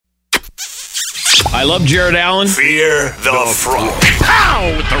I love Jared Allen. Fear the Fro.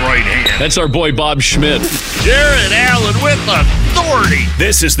 Pow! With the right hand. That's our boy Bob Schmidt. Jared Allen with authority.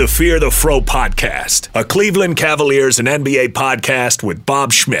 This is the Fear the Fro podcast, a Cleveland Cavaliers and NBA podcast with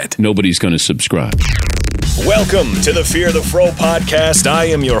Bob Schmidt. Nobody's going to subscribe. Welcome to the Fear the Fro podcast. I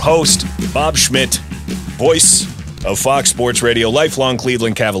am your host, Bob Schmidt, voice of Fox Sports Radio, lifelong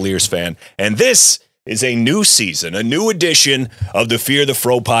Cleveland Cavaliers fan. And this is a new season, a new edition of the Fear the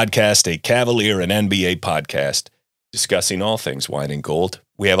Fro podcast, a Cavalier and NBA podcast discussing all things wine and gold.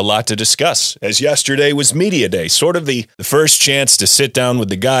 We have a lot to discuss, as yesterday was media day, sort of the first chance to sit down with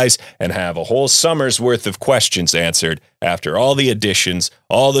the guys and have a whole summer's worth of questions answered after all the additions,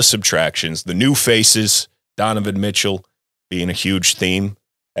 all the subtractions, the new faces, Donovan Mitchell being a huge theme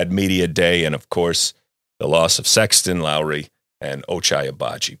at media day, and of course, the loss of Sexton, Lowry, and Ochai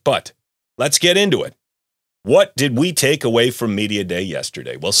Agbaji. But let's get into it. What did we take away from media day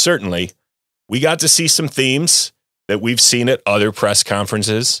yesterday? Well, certainly, we got to see some themes that we've seen at other press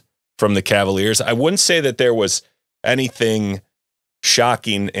conferences from the Cavaliers. I wouldn't say that there was anything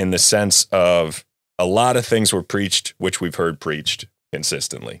shocking in the sense of a lot of things were preached, which we've heard preached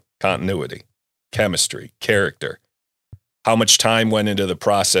consistently. Continuity, chemistry, character, how much time went into the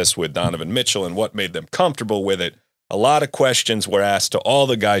process with Donovan Mitchell and what made them comfortable with it. A lot of questions were asked to all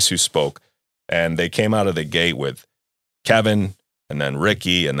the guys who spoke, and they came out of the gate with Kevin and then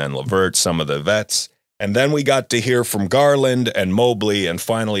Ricky and then LeVert, some of the vets. And then we got to hear from Garland and Mobley and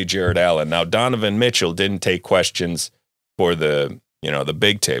finally Jared Allen. Now, Donovan Mitchell didn't take questions for the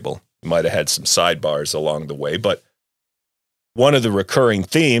big table. He might have had some sidebars along the way, but one of the recurring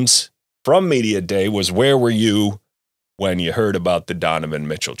themes from media day was, where were you when you heard about the Donovan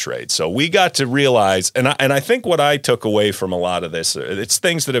Mitchell trade? So we got to realize, and I think what I took away from a lot of this, it's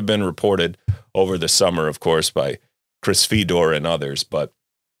things that have been reported over the summer, of course, by Chris Fedor and others, but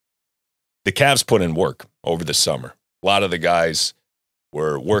the Cavs put in work over the summer. A lot of the guys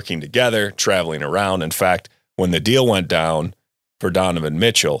were working together, traveling around. In fact, when the deal went down for Donovan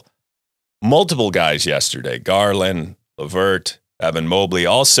Mitchell, multiple guys yesterday, Garland, LeVert, Evan Mobley,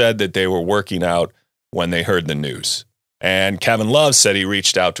 all said that they were working out when they heard the news. And Kevin Love said he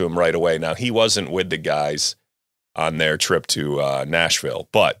reached out to him right away. Now, he wasn't with the guys on their trip to Nashville,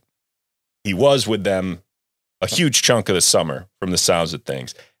 but he was with them a huge chunk of the summer from the sounds of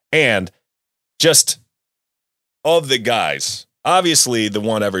things. And just of the guys, obviously the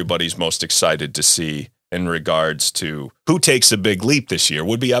one everybody's most excited to see in regards to who takes a big leap this year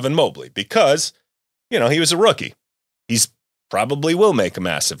would be Evan Mobley, because, he was a rookie. He's probably will make a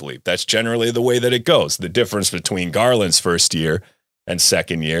massive leap. That's generally the way that it goes. The difference between Garland's first year and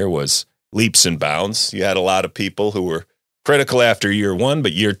second year was leaps and bounds. You had a lot of people who were critical after year one,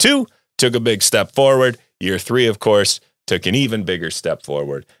 but year two took a big step forward. Year three, of course, took an even bigger step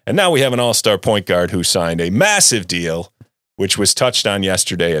forward. And now we have an all-star point guard who signed a massive deal, which was touched on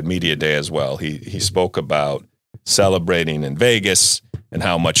yesterday at media day as well. He spoke about celebrating in Vegas and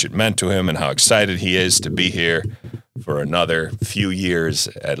how much it meant to him and how excited he is to be here for another few years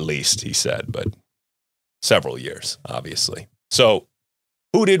at least, he said, but several years, obviously. So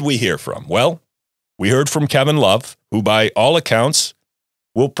who did we hear from? Well, we heard from Kevin Love, who by all accounts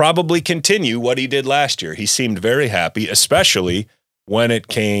will probably continue what he did last year. He seemed very happy, especially when it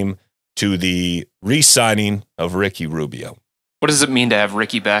came to the re-signing of Ricky Rubio. What does it mean to have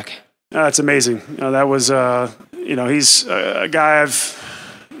Ricky back? It's amazing. That was, he's a guy I've,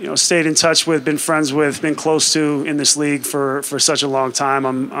 stayed in touch with, been friends with, been close to in this league for such a long time.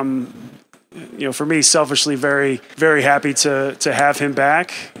 I'm for me, selfishly, very, very happy to have him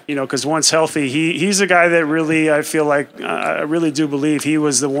back, because once healthy, he's a guy that really, I feel like, I really do believe he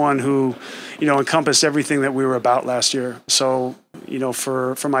was the one who, encompassed everything that we were about last year. So,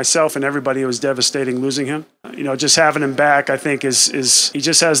 for myself and everybody, it was devastating losing him. Just having him back, I think is he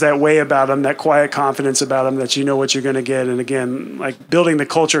just has that way about him, that quiet confidence about him that you know what you're going to get. And again, like building the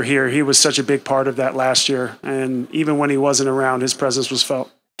culture here, he was such a big part of that last year. And even when he wasn't around, his presence was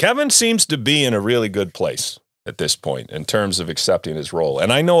felt. Kevin seems to be in a really good place at this point in terms of accepting his role.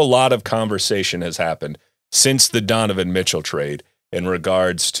 And I know a lot of conversation has happened since the Donovan Mitchell trade in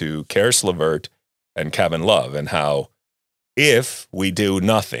regards to Caris LeVert and Kevin Love, and how if we do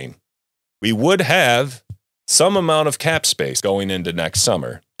nothing, we would have some amount of cap space going into next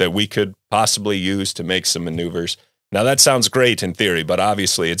summer that we could possibly use to make some maneuvers. Now, that sounds great in theory, but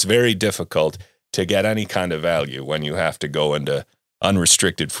obviously it's very difficult to get any kind of value when you have to go into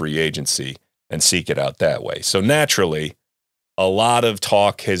unrestricted free agency and seek it out that way. So naturally, a lot of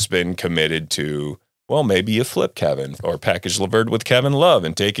talk has been committed to, well, maybe you flip Kevin or package LeVert with Kevin Love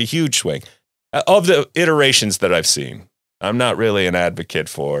and take a huge swing. Of the iterations that I've seen, I'm not really an advocate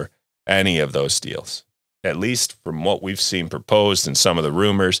for any of those deals. At least from what we've seen proposed and some of the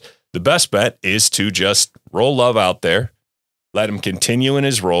rumors, the best bet is to just roll Love out there, let him continue in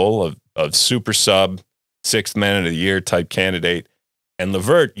his role of super sub, sixth man of the year type candidate. And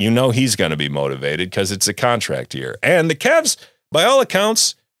LeVert, he's going to be motivated because it's a contract year. And the Cavs, by all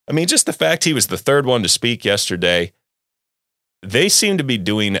accounts, just the fact he was the third one to speak yesterday, they seem to be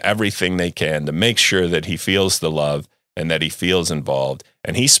doing everything they can to make sure that he feels the love and that he feels involved.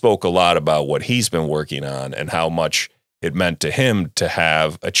 And he spoke a lot about what he's been working on and how much it meant to him to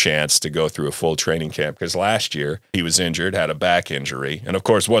have a chance to go through a full training camp, because last year he was injured, had a back injury, and of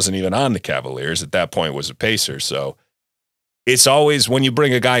course wasn't even on the Cavaliers. At that point was a Pacer. So it's always, when you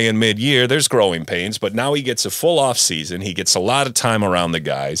bring a guy in mid-year, there's growing pains, but now he gets a full off season. He gets a lot of time around the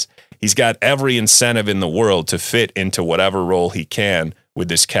guys. He's got every incentive in the world to fit into whatever role he can with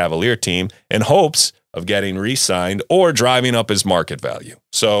this Cavalier team in hopes of getting re-signed or driving up his market value.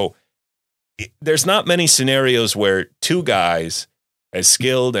 So there's not many scenarios where two guys as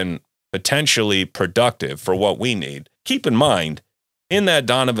skilled and potentially productive for what we need. Keep in mind, in that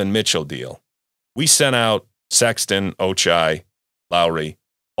Donovan Mitchell deal, we sent out Sexton, Ochai, Lowry,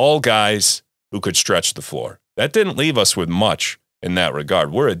 all guys who could stretch the floor. That didn't leave us with much in that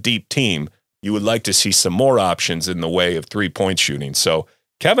regard. We're a deep team. You would like to see some more options in the way of three-point shooting. So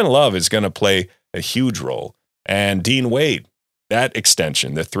Kevin Love is going to play a huge role. And Dean Wade, that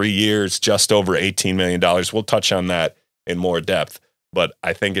extension, the 3 years, just over $18 million, we'll touch on that in more depth. But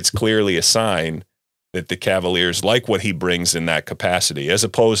I think it's clearly a sign that the Cavaliers like what he brings in that capacity, as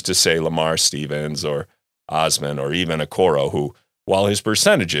opposed to, say, Lamar Stevens or Osman or even Okoro, who, while his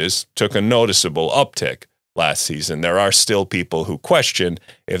percentages took a noticeable uptick last season, there are still people who question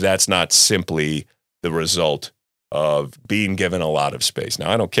if that's not simply the result of being given a lot of space.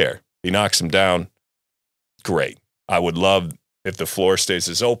 Now, I don't care. He knocks him down. Great. I would love if the floor stays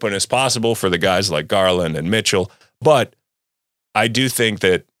as open as possible for the guys like Garland and Mitchell. But I do think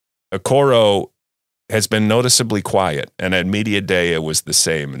that Okoro has been noticeably quiet. And at Media Day, it was the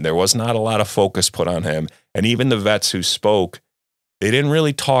same. And there was not a lot of focus put on him. And even the vets who spoke, they didn't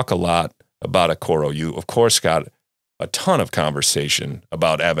really talk a lot about Okoro. You, of course, got a ton of conversation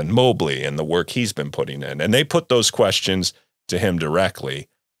about Evan Mobley and the work he's been putting in. And they put those questions to him directly.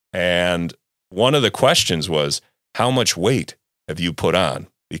 And one of the questions was, how much weight have you put on?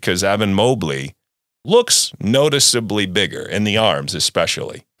 Because Evan Mobley looks noticeably bigger, in the arms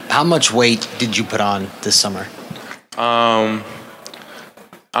especially. How much weight did you put on this summer? I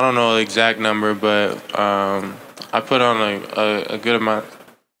don't know the exact number, but I put on a good amount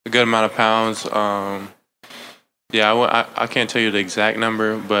of pounds. I can't tell you the exact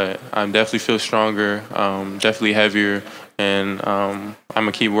number, but I definitely feel stronger, definitely heavier, and I'm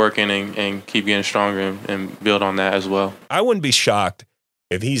gonna keep working and keep getting stronger and build on that as well. I wouldn't be shocked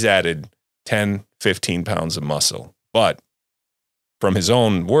if he's added 10, 15 pounds of muscle, but from his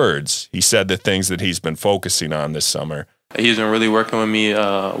own words, he said the things that he's been focusing on this summer. He's been really working with me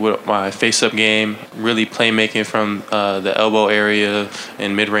with my face-up game, really playmaking from the elbow area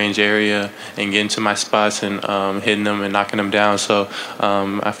and mid-range area and getting to my spots and hitting them and knocking them down. So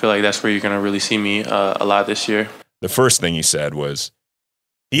I feel like that's where you're going to really see me a lot this year. The first thing he said was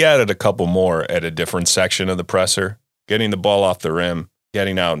he added a couple more at a different section of the presser, getting the ball off the rim,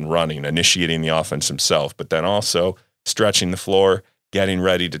 getting out and running, initiating the offense himself, but then also stretching the floor, getting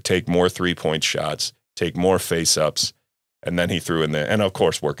ready to take more three-point shots, take more face-ups, and then he threw in and of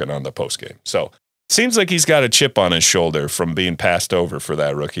course, working on the postgame. So seems like he's got a chip on his shoulder from being passed over for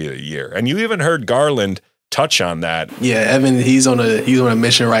that Rookie of the Year. And you even heard Garland touch on that. Yeah, Evan, he's on a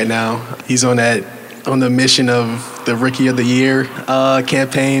mission right now. He's on the mission of the Rookie of the Year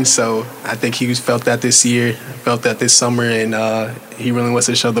campaign. So I think he felt that this year, felt that this summer, and he really wants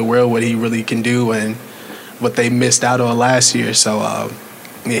to show the world what he really can do and what they missed out on last year. So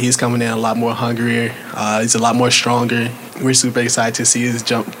he's coming in a lot more hungrier. He's a lot more stronger. We're super excited to see his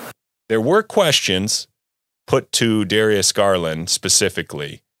jump. There were questions put to Darius Garland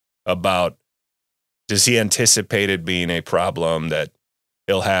specifically about, does he anticipate it being a problem that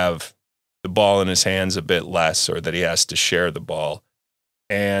he'll have the ball in his hands a bit less or that he has to share the ball?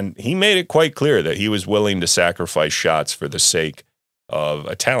 And he made it quite clear that he was willing to sacrifice shots for the sake of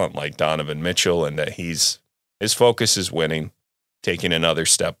a talent like Donovan Mitchell, and that his focus is winning, taking another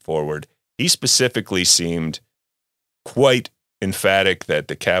step forward. He specifically seemed quite emphatic that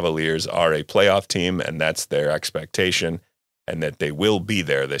the Cavaliers are a playoff team, and that's their expectation, and that they will be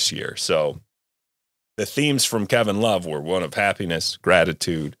there this year. So the themes from Kevin Love were one of happiness,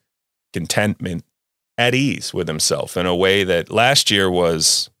 gratitude, contentment, at ease with himself in a way that last year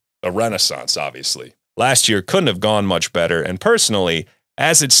was a renaissance, obviously. Last year couldn't have gone much better, and personally,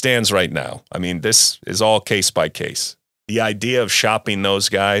 as it stands right now, I mean, this is all case by case. The idea of shopping those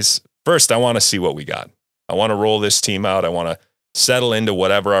guys, first, I want to see what we got. I want to roll this team out. I want to settle into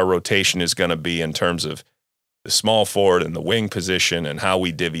whatever our rotation is going to be in terms of the small forward and the wing position and how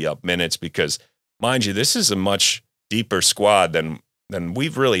we divvy up minutes, because, mind you, this is a much deeper squad than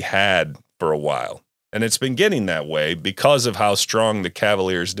we've really had for a while. And it's been getting that way because of how strong the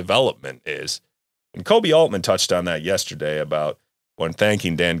Cavaliers' development is. And Kobe Altman touched on that yesterday about when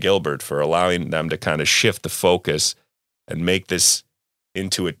thanking Dan Gilbert for allowing them to kind of shift the focus and make this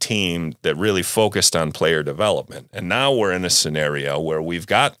into a team that really focused on player development. And now we're in a scenario where we've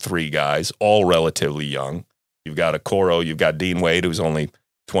got 3 guys, all relatively young. You've got Okoro, you've got Dean Wade, who's only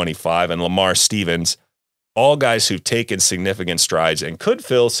 25, and Lamar Stevens, all guys who've taken significant strides and could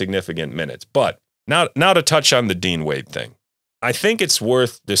fill significant minutes. But now to touch on the Dean Wade thing, I think it's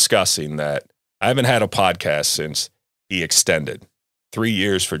worth discussing that I haven't had a podcast since he extended 3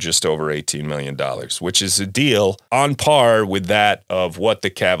 years for just over $18 million, which is a deal on par with that of what the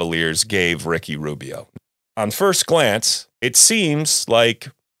Cavaliers gave Ricky Rubio. On first glance, it seems like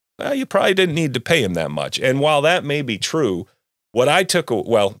you probably didn't need to pay him that much. And while that may be true,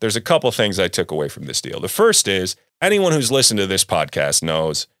 there's a couple things I took away from this deal. The first is, anyone who's listened to this podcast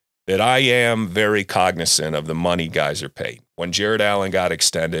knows that I am very cognizant of the money guys are paid. When Jared Allen got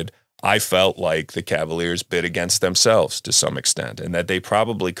extended, I felt like the Cavaliers bid against themselves to some extent, and that they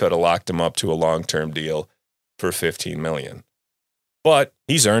probably could have locked him up to a long-term deal for $15 million. But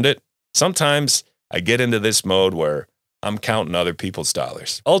he's earned it. Sometimes I get into this mode where I'm counting other people's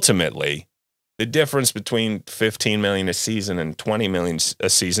dollars. Ultimately, the difference between $15 million a season and $20 million a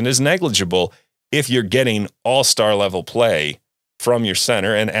season is negligible if you're getting all-star level play from your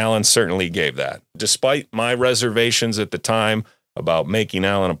center, and Allen certainly gave that. Despite my reservations at the time about making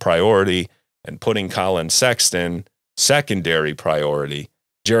Allen a priority and putting Colin Sexton secondary priority,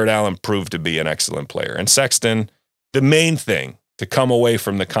 Jared Allen proved to be an excellent player. And Sexton, the main thing to come away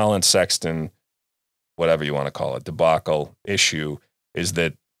from the Colin Sexton, whatever you want to call it, debacle issue, is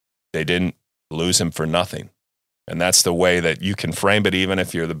that they didn't lose him for nothing. And that's the way that you can frame it, even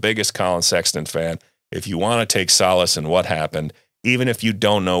if you're the biggest Colin Sexton fan. If you want to take solace in what happened, even if you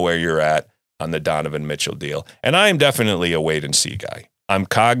don't know where you're at on the Donovan Mitchell deal. And I am definitely a wait-and-see guy. I'm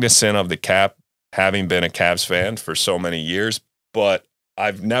cognizant of the cap, having been a Cavs fan for so many years, but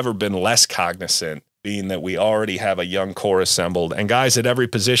I've never been less cognizant, being that we already have a young core assembled and guys at every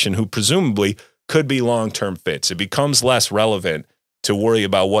position who presumably could be long-term fits. It becomes less relevant to worry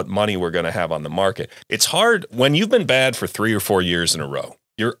about what money we're going to have on the market. It's hard when you've been bad for 3 or 4 years in a row.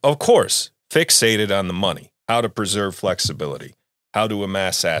 You're, of course, fixated on the money, how to preserve flexibility, how to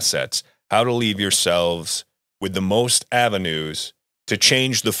amass assets, how to leave yourselves with the most avenues to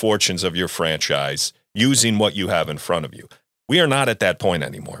change the fortunes of your franchise using what you have in front of you. We are not at that point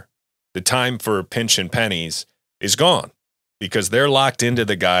anymore. The time for pinch and pennies is gone because they're locked into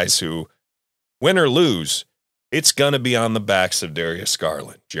the guys who, win or lose, it's going to be on the backs of Darius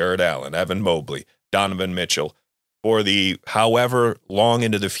Garland, Jared Allen, Evan Mobley, Donovan Mitchell, for the however long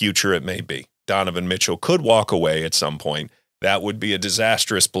into the future it may be. Donovan Mitchell could walk away at some point. That would be a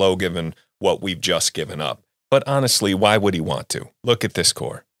disastrous blow given what we've just given up. But honestly, why would he want to? Look at this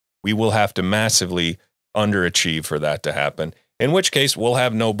core. We will have to massively underachieve for that to happen, in which case we'll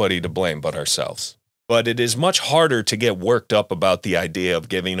have nobody to blame but ourselves. But it is much harder to get worked up about the idea of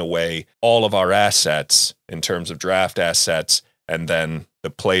giving away all of our assets in terms of draft assets and then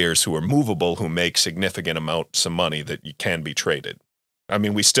the players who are movable who make significant amounts of money that you can be traded. I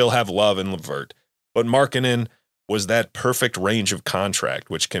mean, we still have Love and LeVert, but Markkanen was that perfect range of contract,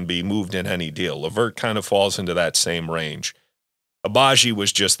 which can be moved in any deal. LeVert kind of falls into that same range. Agbaji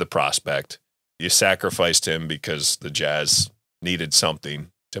was just the prospect. You sacrificed him because the Jazz needed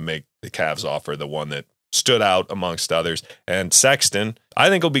something to make the Cavs offer the one that stood out amongst others. And Sexton, I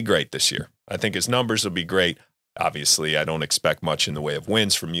think, will be great this year. I think his numbers will be great. Obviously, I don't expect much in the way of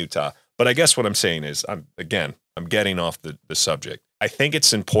wins from Utah. But I guess what I'm saying is, I'm getting off the subject. I think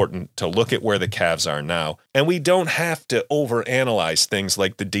it's important to look at where the Cavs are now, and we don't have to overanalyze things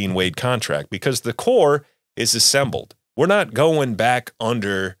like the Dean Wade contract because the core is assembled. We're not going back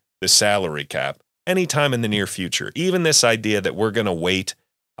under the salary cap anytime in the near future. Even this idea that we're going to wait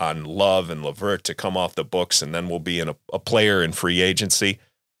on Love and LeVert to come off the books and then we'll be in a player in free agency,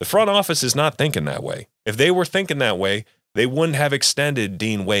 the front office is not thinking that way. If they were thinking that way, they wouldn't have extended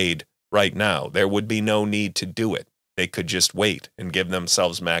Dean Wade right now. There would be no need to do it. They could just wait and give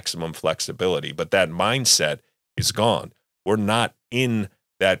themselves maximum flexibility. But that mindset is gone. We're not in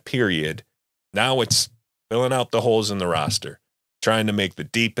that period. Now it's filling out the holes in the roster, trying to make the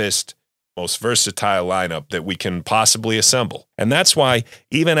deepest, most versatile lineup that we can possibly assemble. And that's why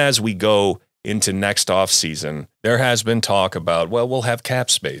even as we go into next offseason, there has been talk about, well, we'll have cap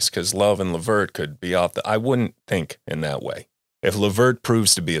space because Love and LeVert could be off I wouldn't think in that way. If LeVert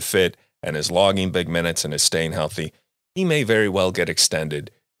proves to be a fit and is logging big minutes and is staying healthy, he may very well get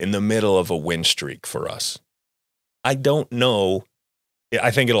extended in the middle of a win streak for us. I don't know.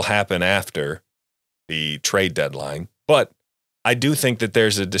 I think it'll happen after the trade deadline, but I do think that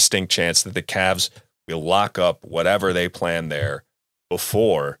there's a distinct chance that the Cavs will lock up whatever they plan there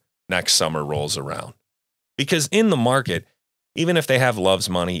before next summer rolls around. Because in the market, even if they have Love's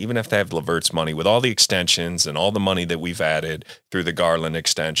money, even if they have LeVert's money, with all the extensions and all the money that we've added through the Garland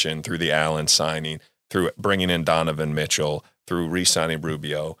extension, through the Allen signing, through bringing in Donovan Mitchell, through re-signing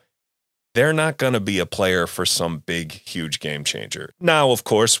Rubio, they're not going to be a player for some big, huge game changer. Now, of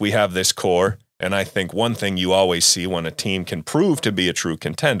course, we have this core, and I think one thing you always see when a team can prove to be a true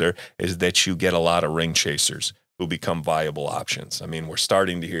contender is that you get a lot of ring chasers who become viable options. I mean, we're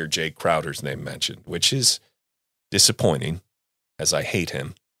starting to hear Jake Crowder's name mentioned, which is disappointing, as I hate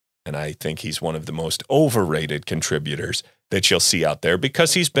him. And I think he's one of the most overrated contributors that you'll see out there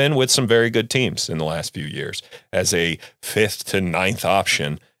because he's been with some very good teams in the last few years as a 5th to 9th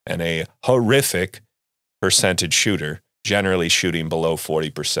option and a horrific percentage shooter, generally shooting below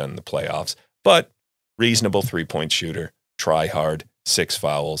 40% in the playoffs, but reasonable three-point shooter, try hard, 6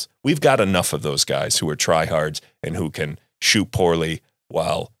 fouls. We've got enough of those guys who are tryhards and who can shoot poorly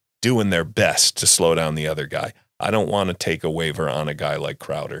while doing their best to slow down the other guy. I don't want to take a waiver on a guy like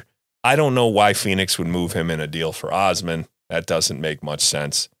Crowder. I don't know why Phoenix would move him in a deal for Osman. That doesn't make much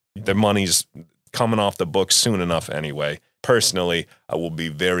sense. The money's coming off the books soon enough anyway. Personally, I will be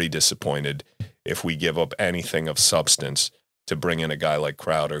very disappointed if we give up anything of substance to bring in a guy like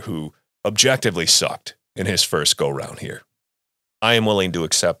Crowder who objectively sucked in his first go-round here. I am willing to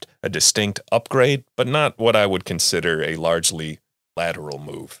accept a distinct upgrade, but not what I would consider a largely lateral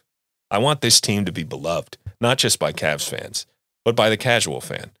move. I want this team to be beloved, not just by Cavs fans, but by the casual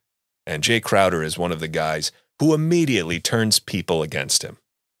fan. And Jay Crowder is one of the guys who immediately turns people against him.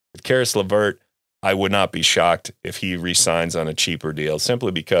 With Caris LeVert, I would not be shocked if he re-signs on a cheaper deal,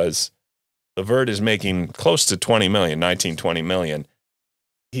 simply because LeVert is making close to $20 million, $19-20 million.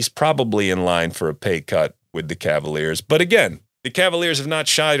 He's probably in line for a pay cut with the Cavaliers. But again, the Cavaliers have not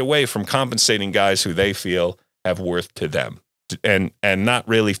shied away from compensating guys who they feel have worth to them and not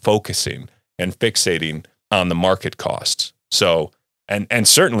really focusing and fixating on the market costs. So, and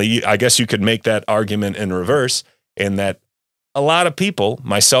certainly, I guess you could make that argument in reverse in that a lot of people,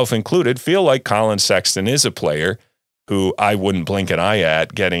 myself included, feel like Colin Sexton is a player who I wouldn't blink an eye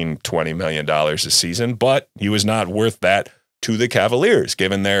at getting $20 million a season, but he was not worth that to the Cavaliers,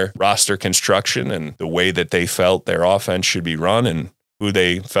 given their roster construction and the way that they felt their offense should be run and who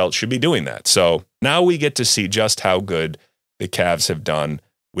they felt should be doing that. So now we get to see just how good the Cavs have done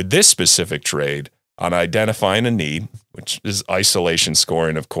with this specific trade on identifying a need, which is isolation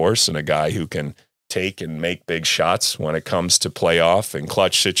scoring, of course, and a guy who can take and make big shots when it comes to playoff and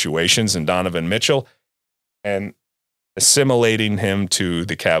clutch situations, and Donovan Mitchell, and assimilating him to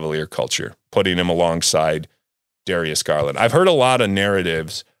the Cavalier culture, putting him alongside Darius Garland. I've heard a lot of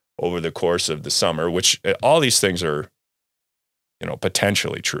narratives over the course of the summer, which all these things are,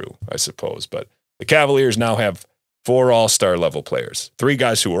 potentially true, I suppose. But the Cavaliers now have 4 all-star level players, 3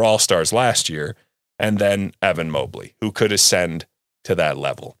 guys who were all-stars last year, and then Evan Mobley, who could ascend to that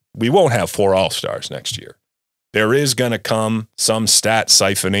level. We won't have 4 all-stars next year. There is going to come some stat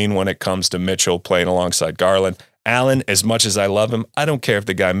siphoning when it comes to Mitchell playing alongside Garland. Allen, as much as I love him, I don't care if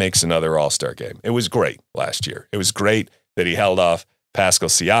the guy makes another all-star game. It was great last year. It was great that he held off Pascal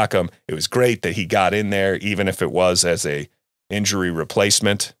Siakam. It was great that he got in there, even if it was as a injury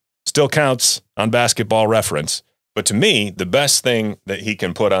replacement. Still counts on Basketball Reference. But to me, the best thing that he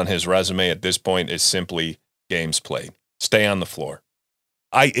can put on his resume at this point is simply games played. Stay on the floor.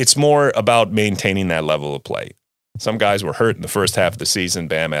 It's more about maintaining that level of play. Some guys were hurt in the first half of the season,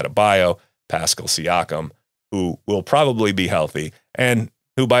 Bam Adebayo, Pascal Siakam, who will probably be healthy and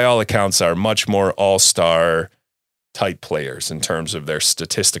who by all accounts are much more all-star type players in terms of their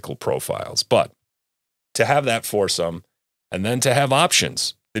statistical profiles. But to have that foursome and then to have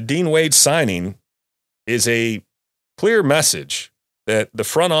options, the Dean Wade signing is a clear message that the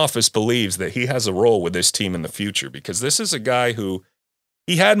front office believes that he has a role with this team in the future, because this is a guy who,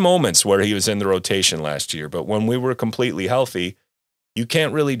 he had moments where he was in the rotation last year, but when we were completely healthy, you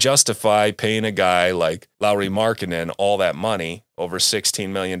can't really justify paying a guy like Lauri Markkanen all that money, over $16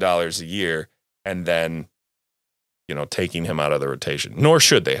 million a year, and then, taking him out of the rotation. Nor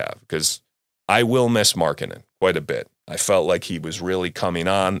should they have, because I will miss Markkanen quite a bit. I felt like he was really coming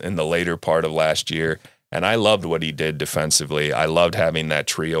on in the later part of last year, and I loved what he did defensively. I loved having that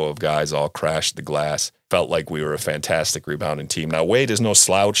trio of guys all crash the glass. Felt like we were a fantastic rebounding team. Now, Wade is no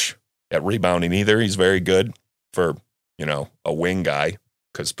slouch at rebounding either. He's very good for, a wing guy,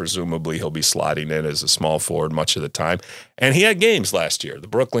 because presumably he'll be slotting in as a small forward much of the time. And he had games last year, the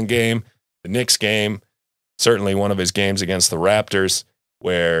Brooklyn game, the Knicks game, certainly one of his games against the Raptors,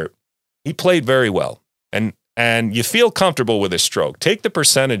 where he played very well. And you feel comfortable with his stroke. Take the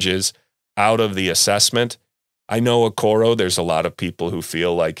percentages out of the assessment. I know Okoro, there's a lot of people who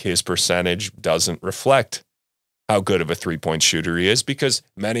feel like his percentage doesn't reflect how good of a three-point shooter he is, because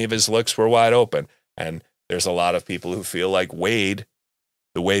many of his looks were wide open. And there's a lot of people who feel like Wade,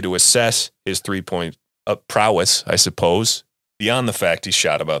 the way to assess his three-point prowess, I suppose, beyond the fact he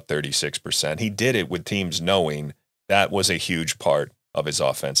shot about 36%, he did it with teams knowing that was a huge part of his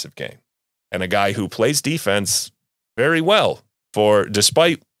offensive game. And a guy who plays defense very well,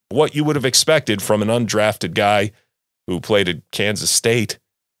 despite what you would have expected from an undrafted guy who played at Kansas State,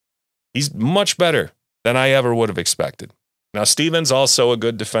 he's much better than I ever would have expected. Now, Stevens also a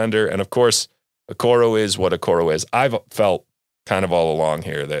good defender, and of course, Okoro is what Okoro is. I've felt kind of all along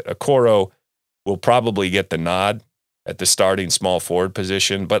here that Okoro will probably get the nod at the starting small forward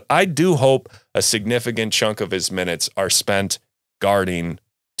position, but I do hope a significant chunk of his minutes are spent guarding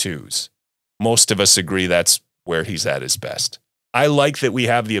twos. Most of us agree that's where he's at his best. I like that we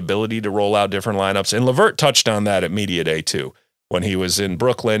have the ability to roll out different lineups, and LeVert touched on that at Media Day too. When he was in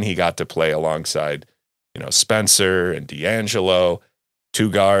Brooklyn, he got to play alongside, Spencer and D'Angelo, two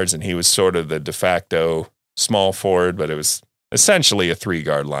guards, and he was sort of the de facto small forward, but it was essentially a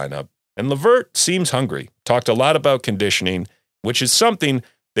three-guard lineup. And LeVert seems hungry. Talked a lot about conditioning, which is something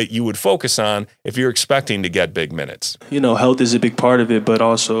that you would focus on if you're expecting to get big minutes. Health is a big part of it, but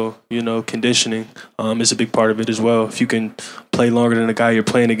also, conditioning is a big part of it as well. If you can play longer than the guy you're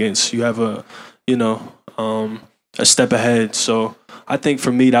playing against, you have a step ahead. So I think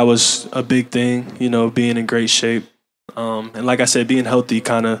for me, that was a big thing, being in great shape. And like I said, being healthy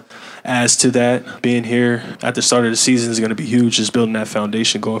kind of adds to that. Being here at the start of the season is going to be huge, just building that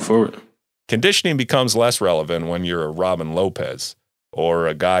foundation going forward. Conditioning becomes less relevant when you're a Robin Lopez or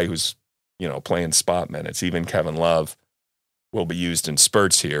a guy who's, playing spot minutes. Even Kevin Love will be used in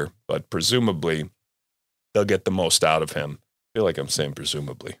spurts here, but presumably they'll get the most out of him. I feel like I'm saying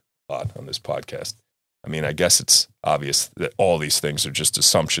presumably a lot on this podcast. I mean, I guess it's obvious that all these things are just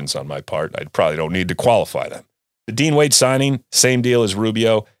assumptions on my part. I probably don't need to qualify them. The Dean Wade signing, same deal as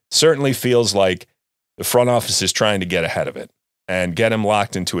Rubio, certainly feels like the front office is trying to get ahead of it and get him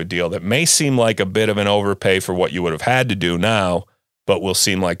locked into a deal that may seem like a bit of an overpay for what you would have had to do now, but will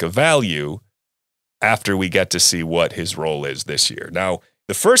seem like a value after we get to see what his role is this year. Now,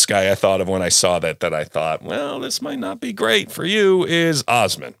 the first guy I thought of when I saw that I thought, well, this might not be great for you, is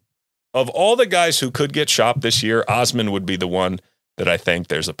Osman. Of all the guys who could get shopped this year, Osman would be the one that I think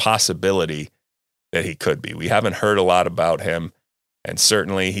there's a possibility that he could be. We haven't heard a lot about him, and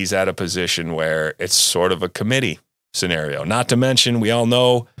certainly he's at a position where it's sort of a committee scenario. Not to mention, we all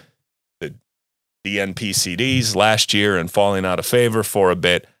know the DNP-CDs last year and falling out of favor for a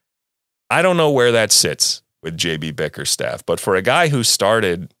bit. I don't know where that sits with JB Bickerstaff, but for a guy who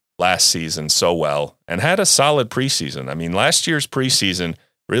started last season so well and had a solid preseason, I mean, last year's preseason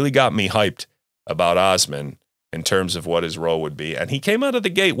really got me hyped about Osman in terms of what his role would be, and he came out of the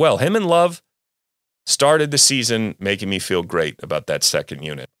gate well. Him and Love started the season making me feel great about that second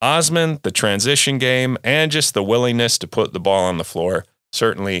unit. Osman, the transition game, and just the willingness to put the ball on the floor,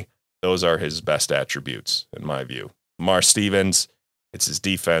 certainly those are his best attributes, in my view. Lamar Stevens, it's his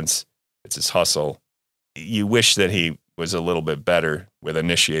defense, it's his hustle. You wish that he was a little bit better with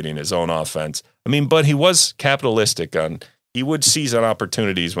initiating his own offense. I mean, but he was capitalistic he would seize on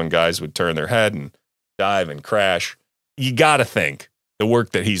opportunities when guys would turn their head and dive and crash. You got to think the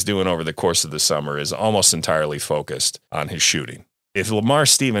work that he's doing over the course of the summer is almost entirely focused on his shooting. If Lamar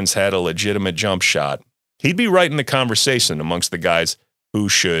Stevens had a legitimate jump shot, he'd be right in the conversation amongst the guys who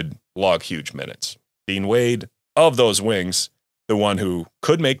should log huge minutes. Dean Wade, of those wings, the one who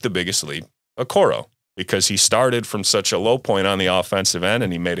could make the biggest leap, Okoro, because he started from such a low point on the offensive end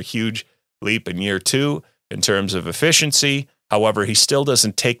and he made a huge leap in year 2 in terms of efficiency. However, he still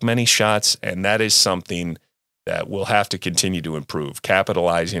doesn't take many shots, and that is something that we'll have to continue to improve,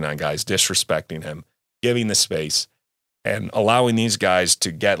 capitalizing on guys disrespecting him, giving the space, and allowing these guys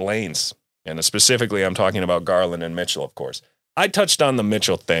to get lanes. And specifically, I'm talking about Garland and Mitchell, of course. I touched on the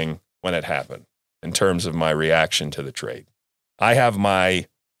Mitchell thing when it happened in terms of my reaction to the trade. I have my,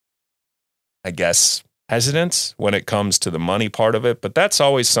 hesitance when it comes to the money part of it, but that's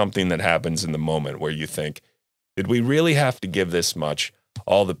always something that happens in the moment where you think, Did we really have to give this much?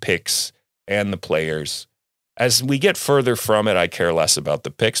 All the picks and the players. As we get further from it, I care less about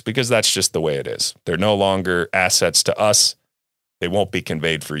the picks because that's just the way it is. They're no longer assets to us. They won't be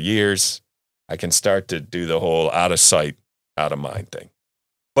conveyed for years. I can start to do the whole out of sight, out of mind thing.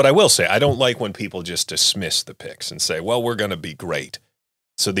 But I will say, I don't like when people just dismiss the picks and say, well, we're going to be great,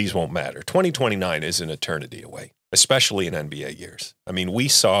 so these won't matter. 2029 is an eternity away, especially in NBA years. I mean, we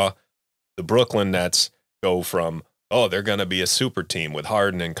saw the Brooklyn Nets go from, oh, they're going to be a super team with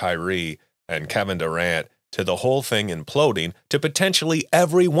Harden and Kyrie and Kevin Durant, to the whole thing imploding, to potentially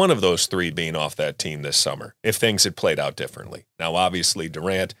every one of those three being off that team this summer, if things had played out differently. Now, obviously,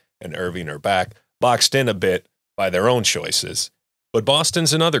 Durant and Irving are back, boxed in a bit by their own choices. But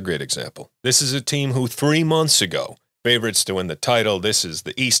Boston's another great example. This is a team who 3 months ago, favorites to win the title,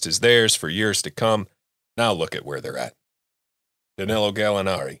 the East is theirs for years to come. Now look at where they're at. Danilo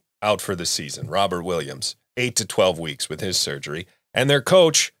Gallinari, out for the season. Robert Williams, 8 to 12 weeks with his surgery. And their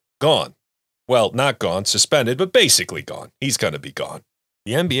coach, gone. Well, not gone, suspended, but basically gone. He's going to be gone.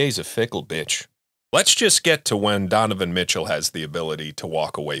 The NBA's a fickle bitch. Let's just get to when Donovan Mitchell has the ability to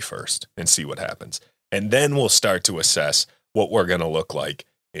walk away first and see what happens. And then we'll start to assess what we're going to look like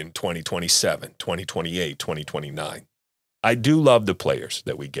in 2027, 2028, 2029. I do love the players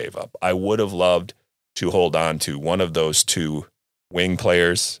that we gave up. I would have loved to hold on to one of those two wing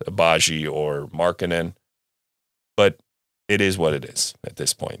players, Abaji or Markkanen, but it is what it is at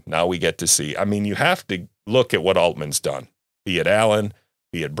this point. Now we get to see. I mean, you have to look at what Altman's done, be it Allen,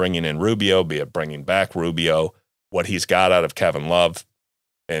 be it bringing in Rubio, be it bringing back Rubio, what he's got out of Kevin Love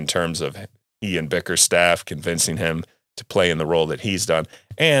in terms of he and Bickerstaff convincing him to play in the role that he's done.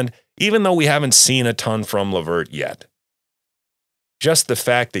 And even though we haven't seen a ton from LeVert yet, just the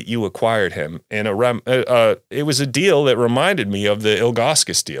fact that you acquired him in it was a deal that reminded me of the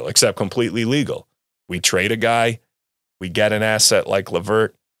Ilgauskas deal, except completely legal. We trade a guy, we get an asset like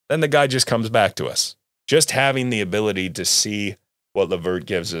LeVert, then the guy just comes back to us. Just having the ability to see what LeVert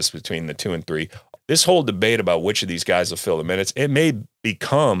gives us between the 2 and 3. This whole debate about which of these guys will fill the minutes, it may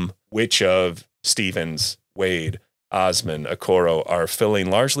become which of Stevens, Wade, Osman, Okoro are filling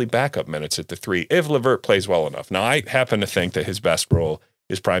largely backup minutes at the 3 if LeVert plays well enough. Now, I happen to think that his best role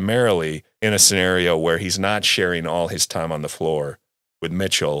is primarily in a scenario where he's not sharing all his time on the floor with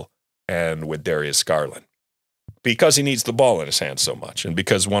Mitchell and with Darius Garland, because he needs the ball in his hands so much, and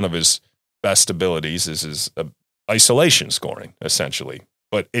because one of his best abilities is his isolation scoring, essentially.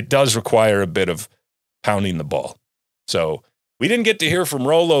 But it does require a bit of pounding the ball. So we didn't get to hear from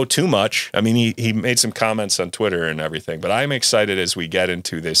Rolo too much. I mean, he made some comments on Twitter and everything, but I'm excited as we get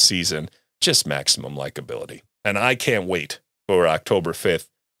into this season, just maximum likability. And I can't wait for October 5th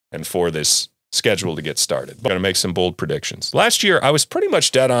and for this schedule to get started. I'm going to make some bold predictions. Last year, I was pretty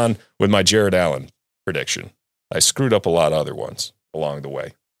much dead on with my Jared Allen prediction. I screwed up a lot of other ones along the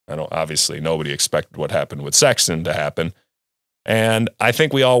way. I know obviously nobody expected what happened with Sexton to happen. And I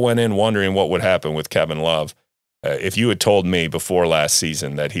think we all went in wondering what would happen with Kevin Love. If you had told me before last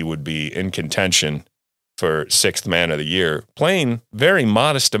season that he would be in contention for 6th man of the year, playing very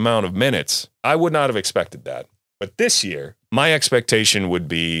modest amount of minutes, I would not have expected that. But this year, my expectation would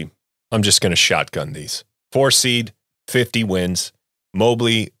be, I'm just going to shotgun these. 4 seed, 50 wins.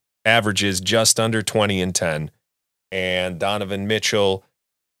 Mobley averages just under 20 and 10. And Donovan Mitchell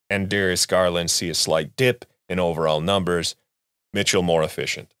and Darius Garland see a slight dip in overall numbers. Mitchell more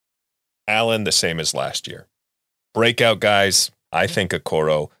efficient. Allen the same as last year. Breakout guys, I think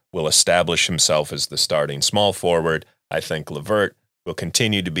Okoro will establish himself as the starting small forward. I think LeVert will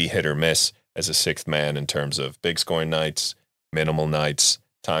continue to be hit or miss as a 6th man in terms of big scoring nights, minimal nights,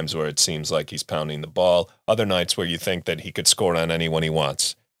 times where it seems like he's pounding the ball, other nights where you think that he could score on anyone he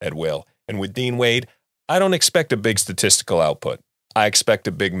wants at will. And with Dean Wade, I don't expect a big statistical output. I expect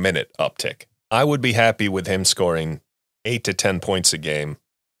a big minute uptick. I would be happy with him scoring 8 to 10 points a game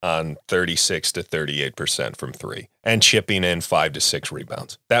on 36 to 38% from 3 and chipping in 5 to 6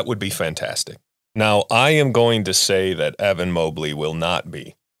 rebounds. That would be fantastic. Now, I am going to say that Evan Mobley will not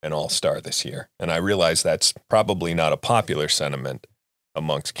be an all-star this year. And I realize that's probably not a popular sentiment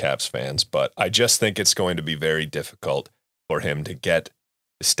amongst Cavs fans, but I just think it's going to be very difficult for him to get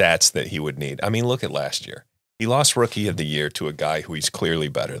the stats that he would need. I mean, look at last year. He lost Rookie of the Year to a guy who he's clearly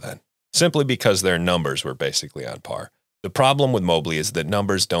better than, simply because their numbers were basically on par. The problem with Mobley is that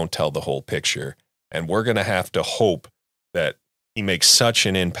numbers don't tell the whole picture, and we're going to have to hope that he makes such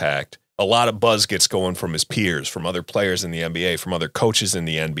an impact. A lot of buzz gets going from his peers, from other players in the NBA, from other coaches in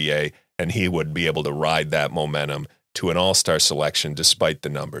the NBA, and he would be able to ride that momentum to an all-star selection despite the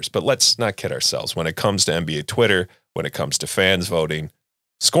numbers. But let's not kid ourselves. When it comes to NBA Twitter, when it comes to fans voting,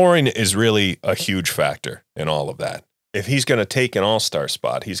 Scoring is really a huge factor in all of that. If he's going to take an all-star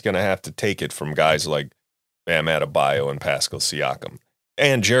spot, he's going to have to take it from guys like Bam Adebayo and Pascal Siakam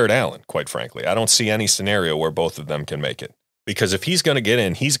and Jared Allen, quite frankly. I don't see any scenario where both of them can make it. Because if he's going to get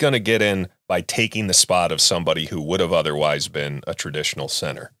in, he's going to get in by taking the spot of somebody who would have otherwise been a traditional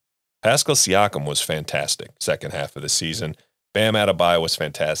center. Pascal Siakam was fantastic second half of the season. Bam Adebayo was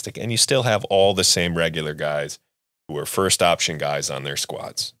fantastic. And you still have all the same regular guys who are first option guys on their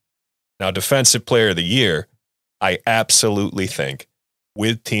squads. Now, Defensive Player of the Year, I absolutely think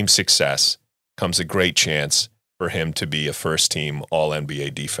with team success comes a great chance for him to be a first-team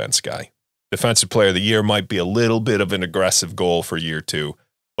All-NBA defense guy. Defensive Player of the Year might be a little bit of an aggressive goal for year 2,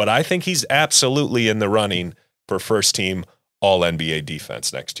 but I think he's absolutely in the running for first-team All-NBA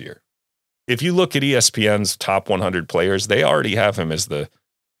defense next year. If you look at ESPN's top 100 players, they already have him as the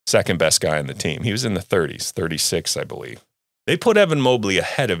second best guy on the team. He was in the 30s, 36, I believe. They put Evan Mobley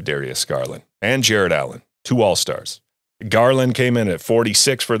ahead of Darius Garland and Jared Allen, 2 All-Stars. Garland came in at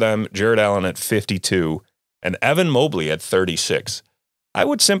 46 for them, Jared Allen at 52, and Evan Mobley at 36. I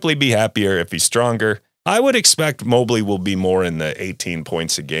would simply be happier if he's stronger. I would expect Mobley will be more in the 18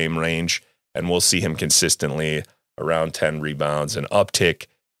 points a game range, and we'll see him consistently around 10 rebounds, an uptick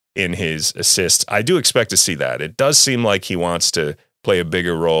in his assists. I do expect to see that. It does seem like he wants to play a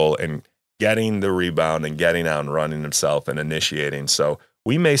bigger role in getting the rebound and getting out and running himself and initiating. So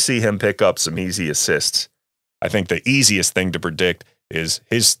we may see him pick up some easy assists. I think the easiest thing to predict is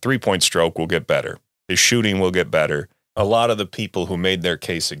his three-point stroke will get better. His shooting will get better. A lot of the people who made their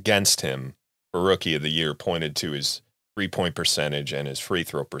case against him for Rookie of the Year pointed to his three-point percentage and his free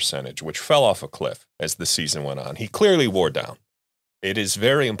throw percentage, which fell off a cliff as the season went on. He clearly wore down. It is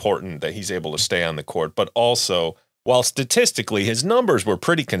very important that he's able to stay on the court, but also, while statistically his numbers were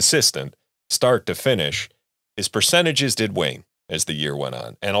pretty consistent, start to finish, his percentages did wane as the year went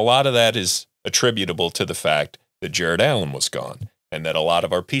on. And a lot of that is attributable to the fact that Jared Allen was gone and that a lot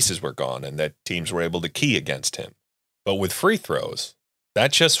of our pieces were gone and that teams were able to key against him. But with free throws,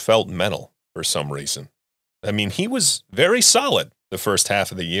 that just felt mental for some reason. I mean, he was very solid the first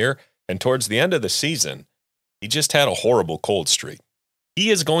half of the year, and towards the end of the season, he just had a horrible cold streak. He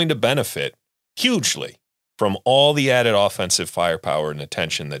is going to benefit hugely from all the added offensive firepower and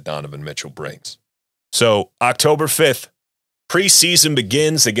attention that Donovan Mitchell brings. So, October 5th, preseason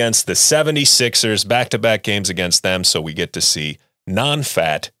begins against the 76ers, back-to-back games against them, so we get to see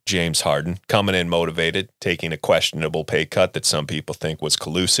non-fat James Harden coming in motivated, taking a questionable pay cut that some people think was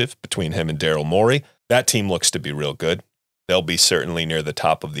collusive between him and Daryl Morey. That team looks to be real good. They'll be certainly near the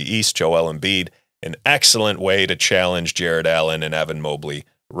top of the East. Joel Embiid, an excellent way to challenge Jared Allen and Evan Mobley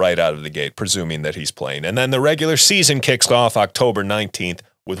right out of the gate, presuming that he's playing. And then the regular season kicks off October 19th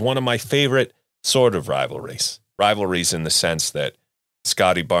with one of my favorite sort of rivalries. Rivalries in the sense that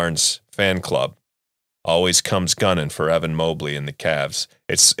Scotty Barnes' fan club always comes gunning for Evan Mobley and the Cavs.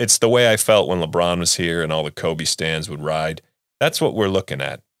 It's the way I felt when LeBron was here and all the Kobe stands would ride. That's what we're looking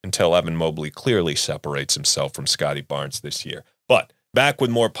at until Evan Mobley clearly separates himself from Scotty Barnes this year. But back with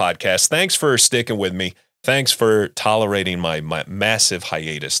more podcasts. Thanks for sticking with me. Thanks for tolerating my massive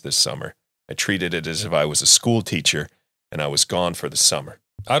hiatus this summer. I treated it as if I was a school teacher and I was gone for the summer.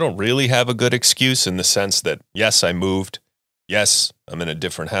 I don't really have a good excuse in the sense that, yes, I moved. Yes, I'm in a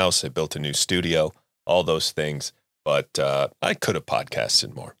different house. I built a new studio. All those things, but I could have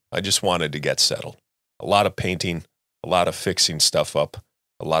podcasted more. I just wanted to get settled. A lot of painting, a lot of fixing stuff up,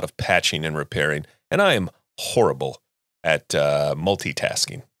 a lot of patching and repairing, and I am horrible at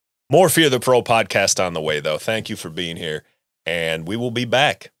multitasking. More Fear the Pro podcast on the way, though. Thank you for being here, and we will be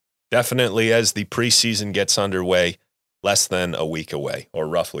back definitely as the preseason gets underway, less than a week away, or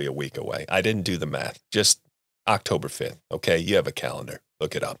roughly a week away. I didn't do the math, just October 5th, okay? You have a calendar.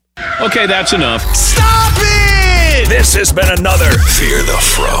 Look it up. Okay, that's enough. Stop it! This has been another Fear the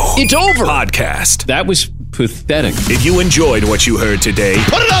Fro. It's over. Podcast. That was pathetic. If you enjoyed what you heard today,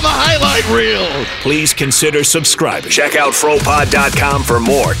 Put it on the highlight reel. please consider subscribing. Check out FroPod.com for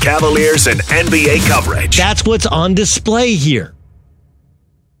more Cavaliers and NBA coverage. That's what's on display here.